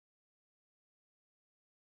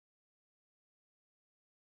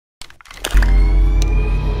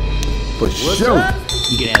For sure.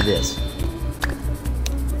 You can have this.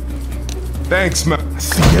 Thanks, man.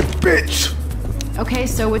 See that bitch. Okay,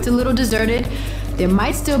 so it's a little deserted. There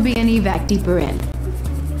might still be an evac deeper in.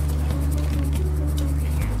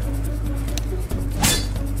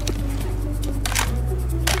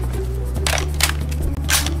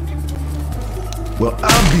 Well,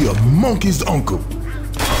 I'll be a monkey's uncle.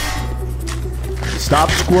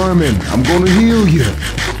 Stop squirming. I'm gonna heal you.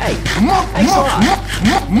 Hey,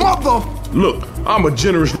 Mother! Look, I'm a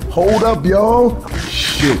generous. Hold up, y'all.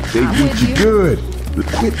 Shit, they get you good.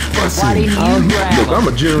 Quit fussing. Look, I'm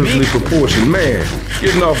a generously proportioned man.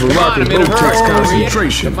 Getting off a rock and roll takes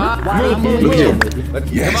concentration. Look here.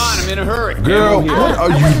 Yes. Come on, I'm in a hurry. Girl, what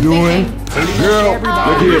are you doing? Girl,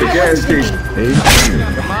 look here, the gas station. Hey.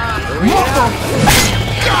 Come on, hurry Mother! up.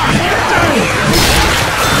 God damn!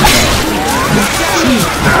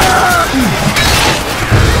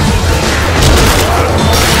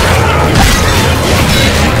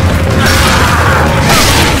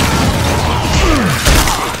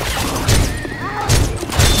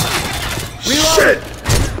 Shit!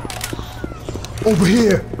 Over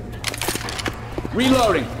here.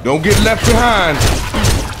 Reloading. Don't get left behind.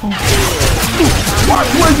 Watch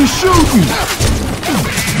where you're shooting.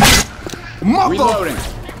 Mother! Reloading.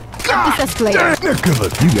 God damn! Nicola,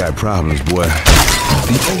 you got problems, boy.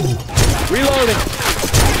 Reloading.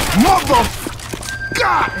 Mother!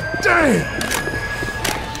 God damn!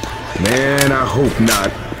 Man, I hope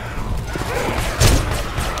not.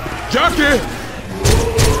 Junkie!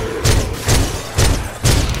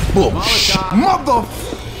 Bullshit. Mother!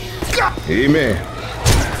 God! Amen.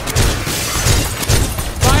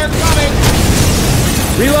 Fire coming.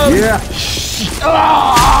 Reload. Yeah.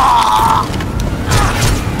 Ah!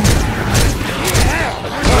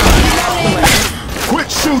 Quit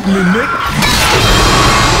shooting me, Nick.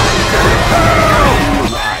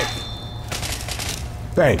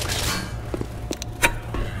 Thanks.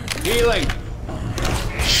 Healing.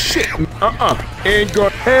 Shit. Ain't gonna.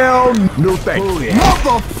 Hell no thanks.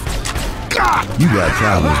 Mother. God. You got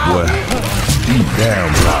problems, boy. Deep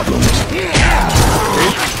down problems.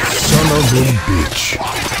 Son of a bitch.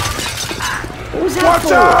 What was that Watch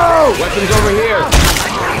for? out! Weapons over here.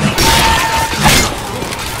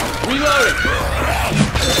 Reloading.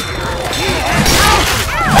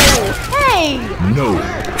 Hey! No.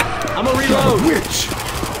 I'm a reload. Which?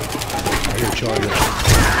 Here, Charlie.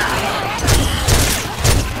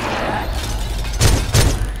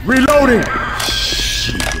 Reloading.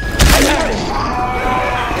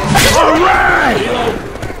 All right.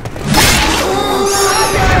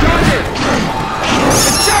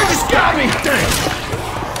 The charges got me.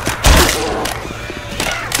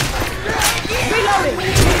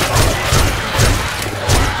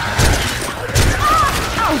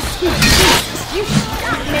 Oh, shit. You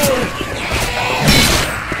shot me.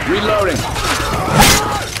 Reloading.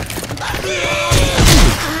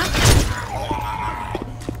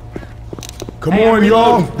 Come on,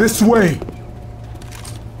 y'all. This way.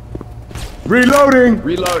 Reloading.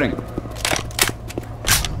 Reloading.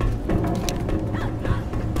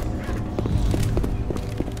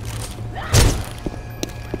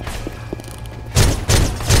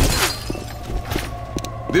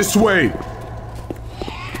 This way.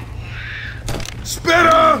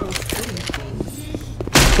 Spitter.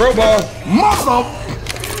 Crowbar. Mother.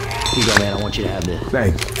 Here you go, man. I want you to have this.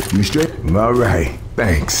 Thanks. You straight? All right.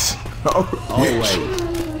 Thanks. Oh, Always.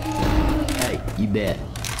 Hey, you bet.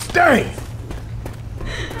 dang.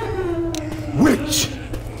 Witch.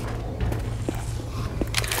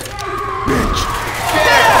 Bitch.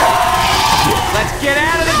 Let's get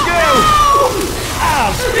out of the goo! Oh,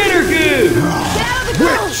 spitter goo!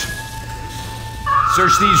 Witch.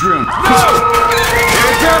 Search these rooms.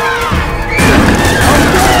 Hands up.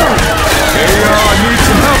 Hey, y'all, I need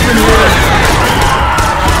some help in here.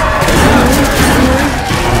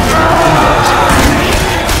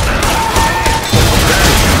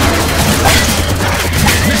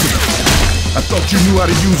 I thought you knew how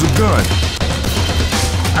to use a gun.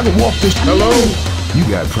 I can walk this. Hello? You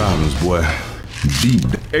got problems, boy. Deep.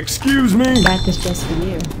 Excuse me? Got this just for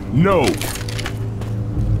you. No.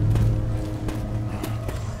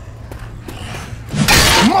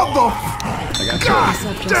 Mother! God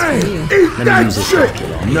dang! Eat that shit!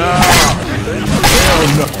 Nah! Hell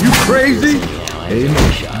no! You crazy?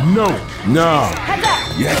 No! Nah!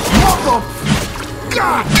 Yes! Mother!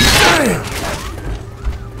 God damn!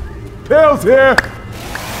 Pills here!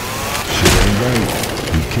 Shit ain't right.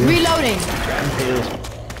 You can't. Reloading.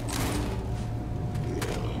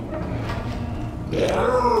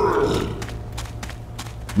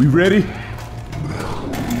 We ready?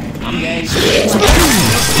 Okay.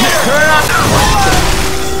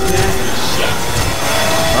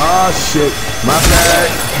 Ah, shit. My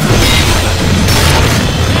bad.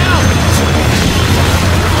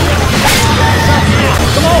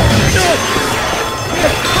 Come on! Do it!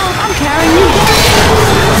 I'm carrying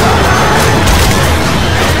you.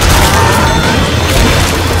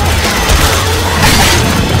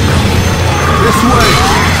 This way.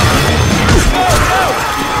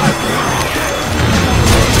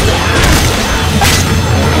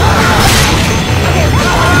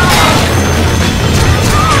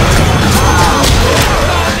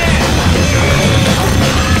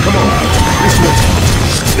 Come on, this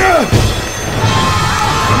way.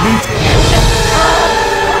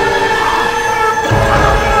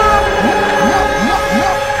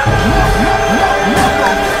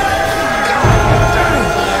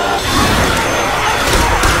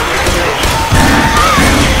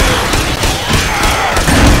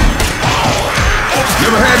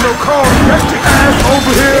 Never had no call. Get your ass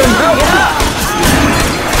over here and help me.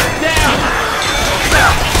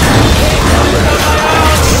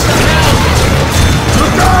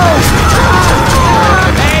 Look out!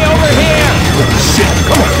 Hey, over here! Shit,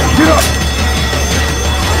 come on, get up!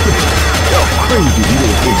 You're crazy, you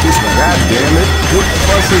don't think this way. God damn it. Quit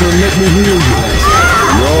fussing and let me heal you.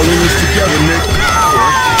 We're all in this together, Nick.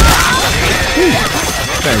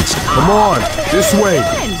 Thanks. Come on, this way.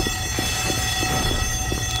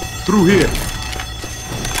 Through here.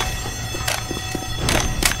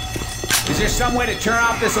 Is there some way to turn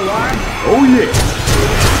off this alarm? Oh, yeah.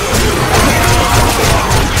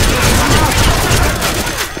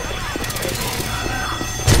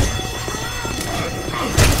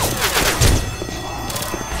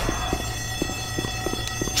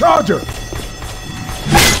 Charger!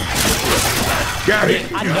 Got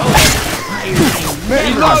it. I know that.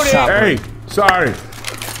 Reloading! Hey, sorry.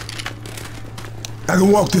 I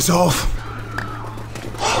can walk this off.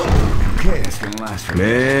 Okay, it's gonna last for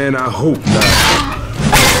Man, I hope not.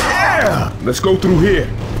 Yeah! Let's go through here.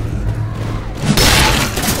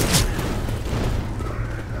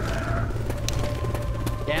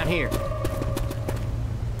 Down here.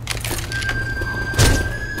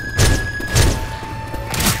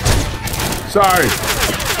 Sorry.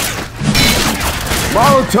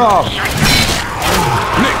 Molotov!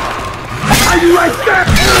 Nick! Are you like that?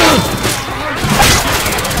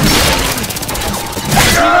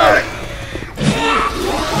 Got it!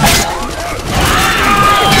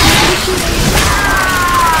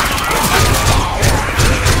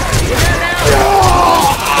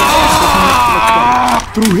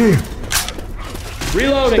 Through here.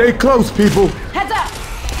 Reloading! Stay close, people. Heads up.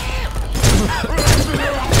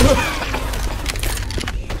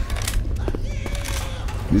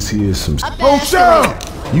 This here is some... Up Oh, there.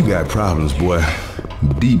 Cheryl! You got problems, boy.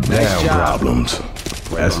 Deep down job. problems.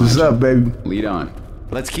 That's what's up, baby. Lead on.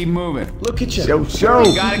 Let's keep moving. Look at you. Show.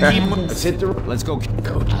 Gotta keep moving. Let's hit the. Let's go.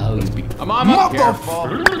 Coach. I'm on my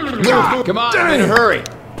careful. Come on, in a hurry.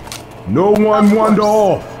 No one wander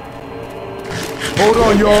off. Hold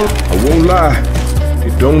on, y'all. I won't lie.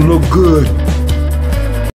 It don't look good.